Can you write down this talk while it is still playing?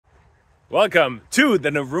Welcome to the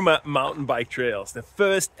Narooma Mountain Bike Trails, the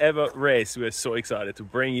first ever race. We're so excited to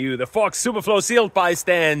bring you the Fox Superflow sealed by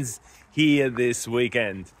stands here this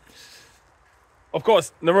weekend. Of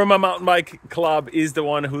course, Narooma Mountain Bike Club is the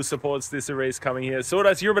one who supports this race coming here. So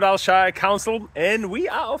does Urbadal Shire Council, and we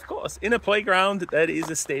are, of course, in a playground that is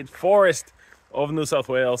a state forest of New South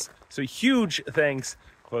Wales. So huge thanks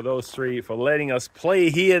for those three for letting us play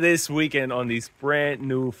here this weekend on these brand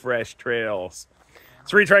new fresh trails.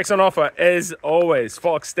 3 tracks on offer, as always.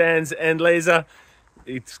 Fox stands and laser.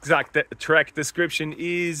 Exact track description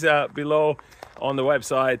is below on the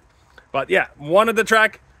website. But yeah, one of the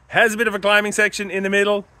track has a bit of a climbing section in the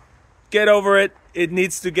middle. Get over it. You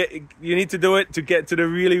need to do it to get to the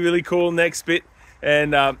really cool next bit,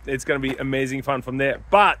 and it's going to be amazing fun from there.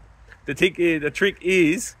 But the trick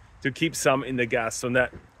is to keep some in the gas. So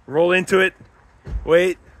that roll into it,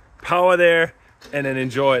 wait, power there, and then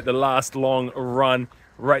enjoy the last long run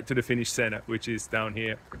right to the finish center, which is down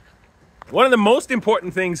here. One of the most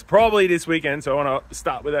important things probably this weekend, so I want to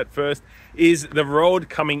start with that first, is the road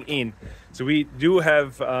coming in. So we do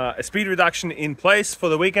have a speed reduction in place for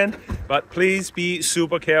the weekend, but please be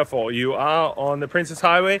super careful. You are on the Princess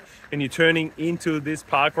Highway and you're turning into this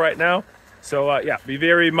park right now. So yeah, be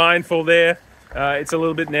very mindful there. It's a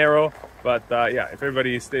little bit narrow, but yeah, if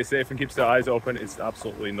everybody stays safe and keeps their eyes open, it's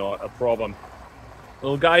absolutely not a problem.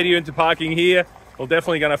 We'll guide you into parking here. We're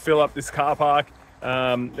definitely going to fill up this car park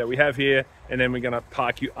that we have here, and then we're going to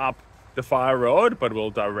park you up the fire road, but we'll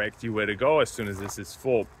direct you where to go as soon as this is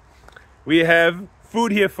full. We have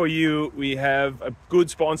food here for you. We have a good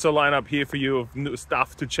sponsor lineup here for you of new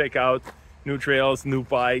stuff to check out, new trails, new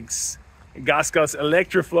bikes. GasGas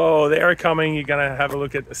Electroflow, they're coming. You're going to have a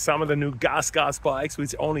look at some of the new GasGas bikes,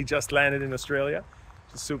 which only just landed in Australia,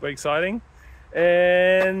 which is super exciting.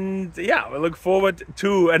 And yeah, we look forward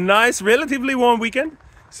to a nice, relatively warm weekend.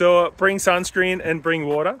 So bring sunscreen and bring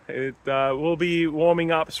water. It will be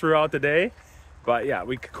warming up throughout the day. But yeah,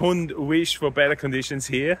 we couldn't wish for better conditions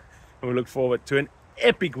here. And we look forward to an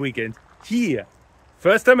epic weekend here.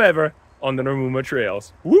 First time ever on the Narooma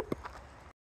Trails. Whoop!